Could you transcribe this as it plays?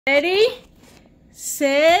Ready,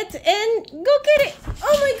 set, and go get it.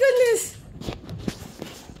 Oh my goodness.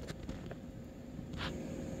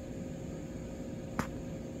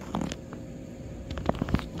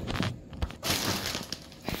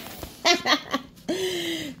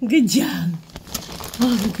 Good job.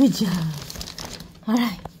 Oh, good job. All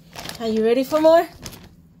right. Are you ready for more?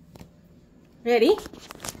 Ready,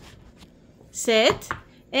 set,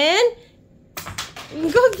 and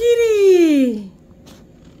go get it.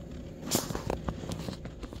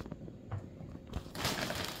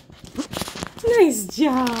 Nice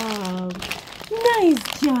job.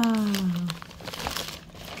 Nice job.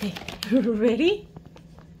 Okay, ready,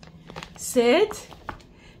 set,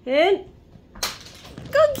 and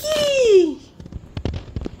go get it.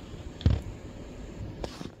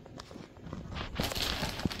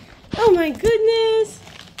 Oh my goodness.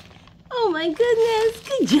 Oh my goodness.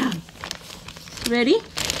 Good job. Ready?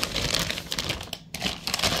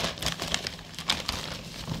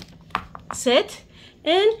 Set,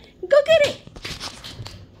 and go get it.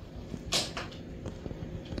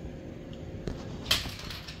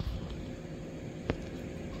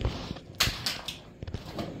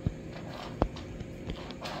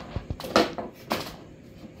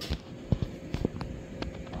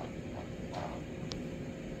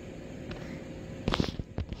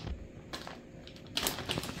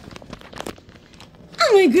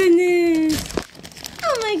 Oh my goodness.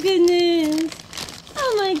 Oh my goodness.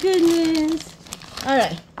 Oh my goodness. All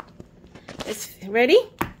right. Ready?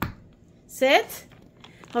 Set.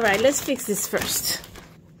 All right, let's fix this first.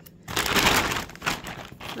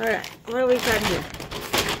 All right, what do we got here?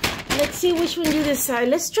 Let's see which one you decide.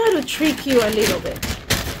 Let's try to trick you a little bit.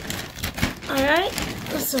 All right,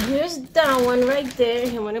 so here's that one right there.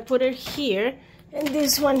 I'm gonna put it here, and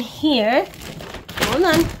this one here. Hold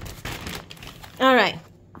on. All right,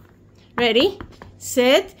 ready,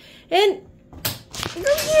 set, and go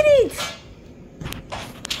get it.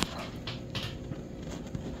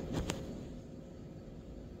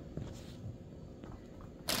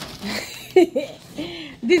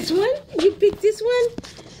 This one? You picked this one?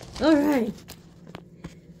 All right.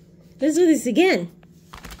 Let's do this again.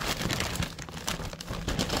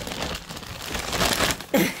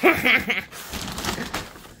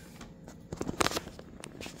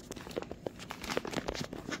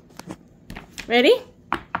 Ready?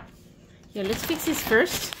 Yeah, let's fix this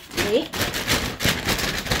first. Wait.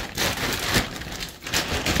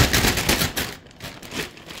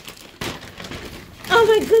 Oh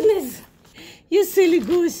my goodness! You silly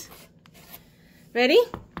goose. Ready?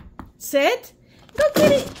 Set? Go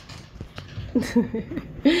get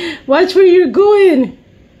it! Watch where you're going.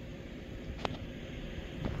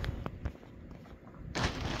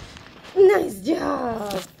 Nice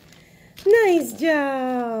job! Nice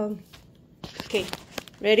job! Okay,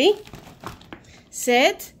 ready?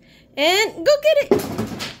 Set, and go get it!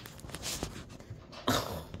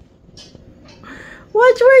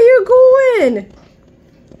 Watch where you're going!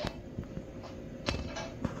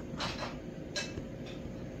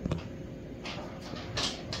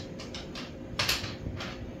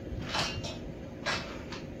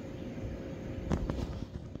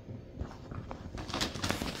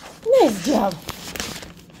 Nice job.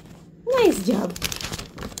 Nice job.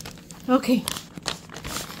 Okay.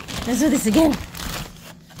 Let's do this again.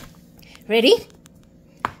 Ready?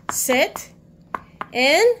 Set.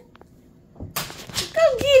 And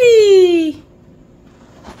go get it.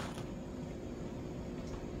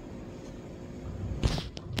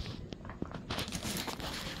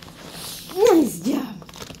 Nice job.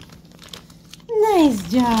 Nice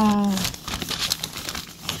job.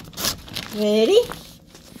 Ready?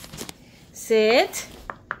 Set,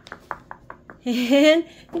 and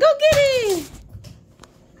go get it!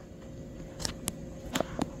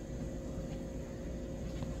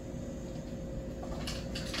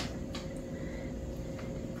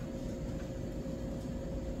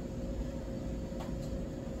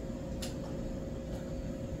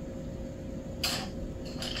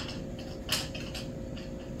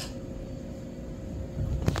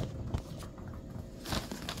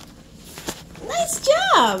 Nice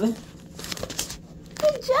job!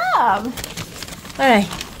 Good job. All right,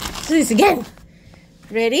 let's do this again.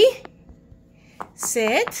 Ready,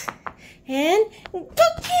 set, and go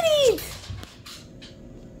get it.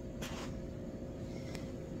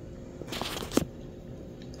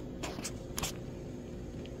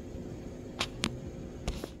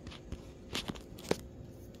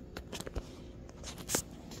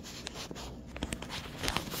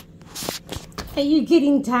 Are you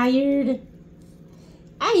getting tired?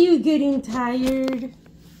 Are you getting tired?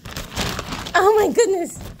 Oh my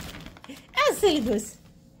goodness. Ah, silly goose.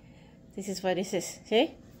 This is what it is.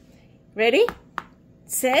 See? Ready,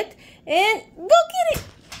 set, and go get it.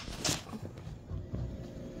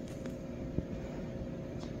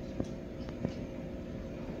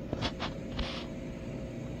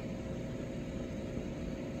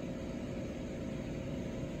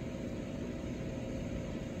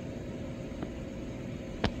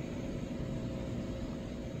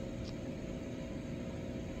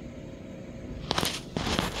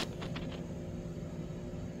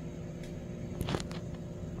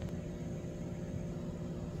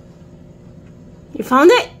 You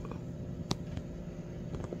found it?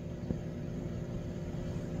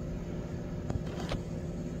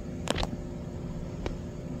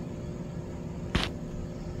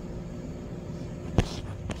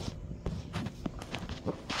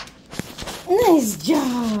 Nice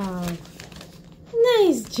job.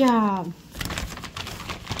 Nice job.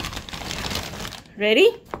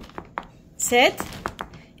 Ready, set,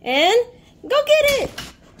 and go get it.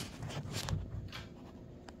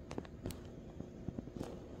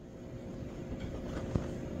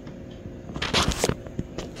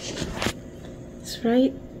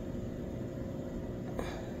 Right,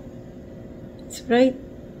 it's right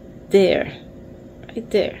there,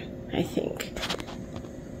 I think.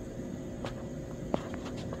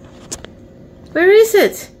 Where is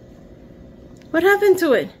it? What happened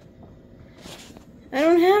to it? I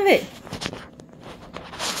don't have it.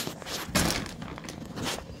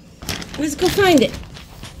 Let's go find it.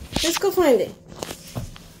 Let's go find it.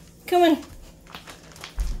 Come on.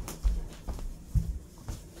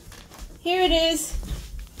 Here it is.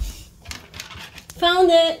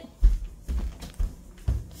 Found it.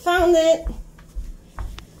 Found it.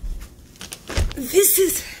 This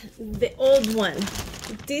is the old one.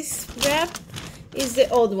 This wrap is the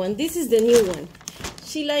old one. This is the new one.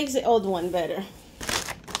 She likes the old one better.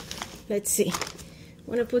 Let's see.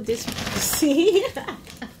 I'm gonna put this. See?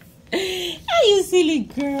 Are you silly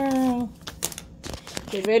girl?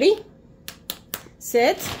 Okay, ready?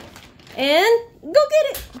 Set. And go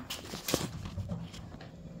get it.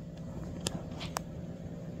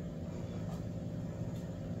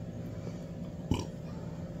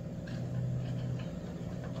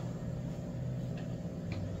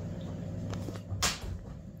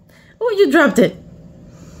 Oh, you dropped it.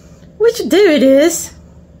 There it is.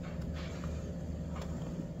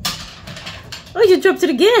 Oh, you dropped it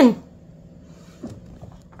again.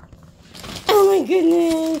 Oh my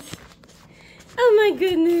goodness. Oh my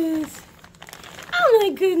goodness. Oh my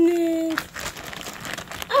goodness.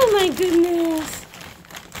 Oh my goodness.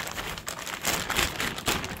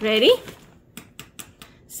 Ready,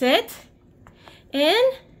 set,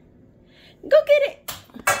 and go get it.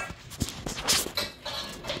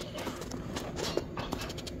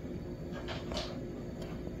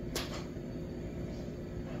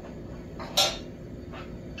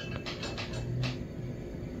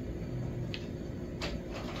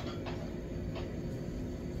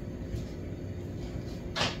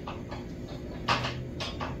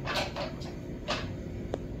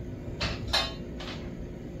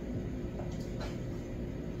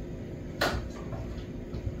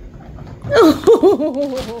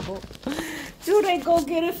 Should I go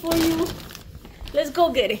get it for you? Let's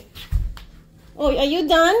go get it. Oh, are you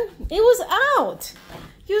done? It was out.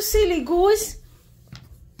 You silly goose.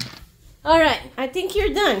 All right, I think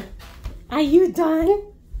you're done. Are you done?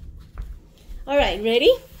 All right,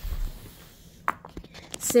 ready?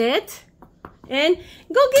 Set, and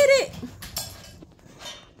go get it.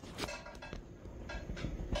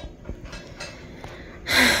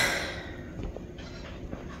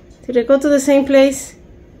 Did I go to the same place?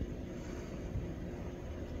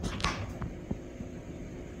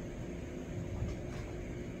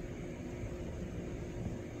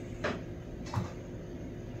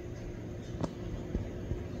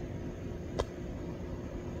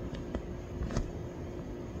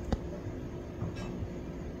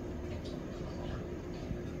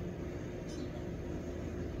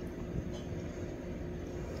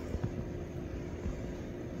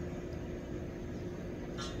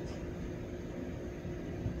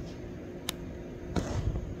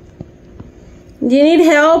 Do you need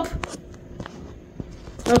help?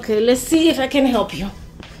 Okay, let's see if I can help you.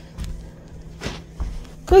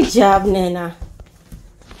 Good job, Nena.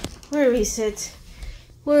 Where is it?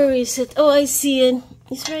 Where is it? Oh, I see it.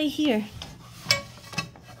 It's right here.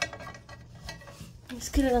 Let's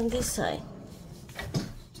get it on this side.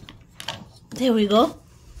 There we go.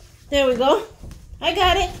 There we go. I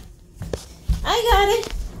got it. I got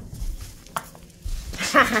it.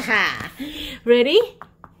 Ha ha ha. Ready?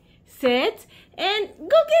 Set. And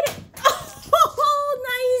go get it. Oh,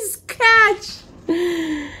 nice catch.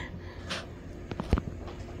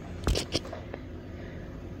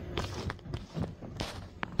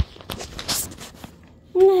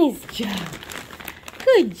 job.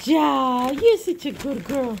 Good job. You're such a good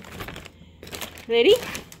girl. Ready?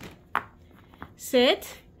 Set.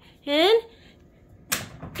 And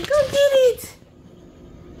go get it.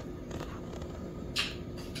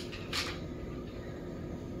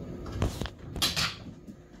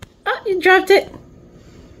 Oh, you dropped it.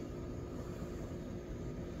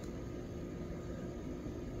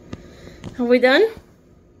 Are we done?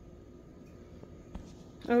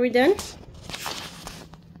 Are we done?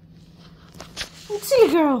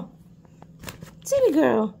 Silly girl. Silly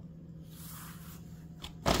girl.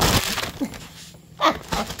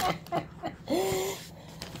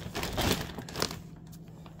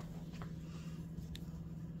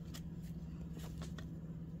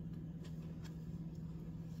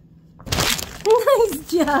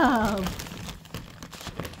 Nice job.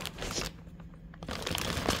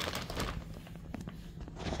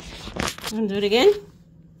 Want to do it again?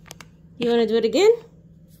 You want to do it again?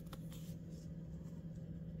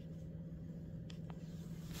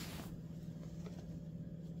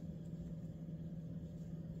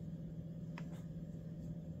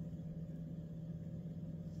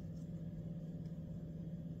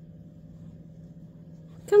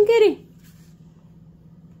 Come get it.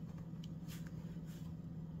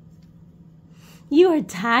 You are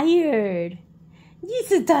tired. You're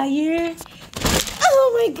so tired.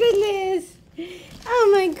 Oh my goodness.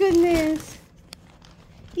 Oh my goodness.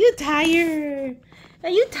 You tired. Are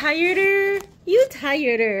you tireder? You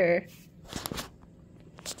tireder.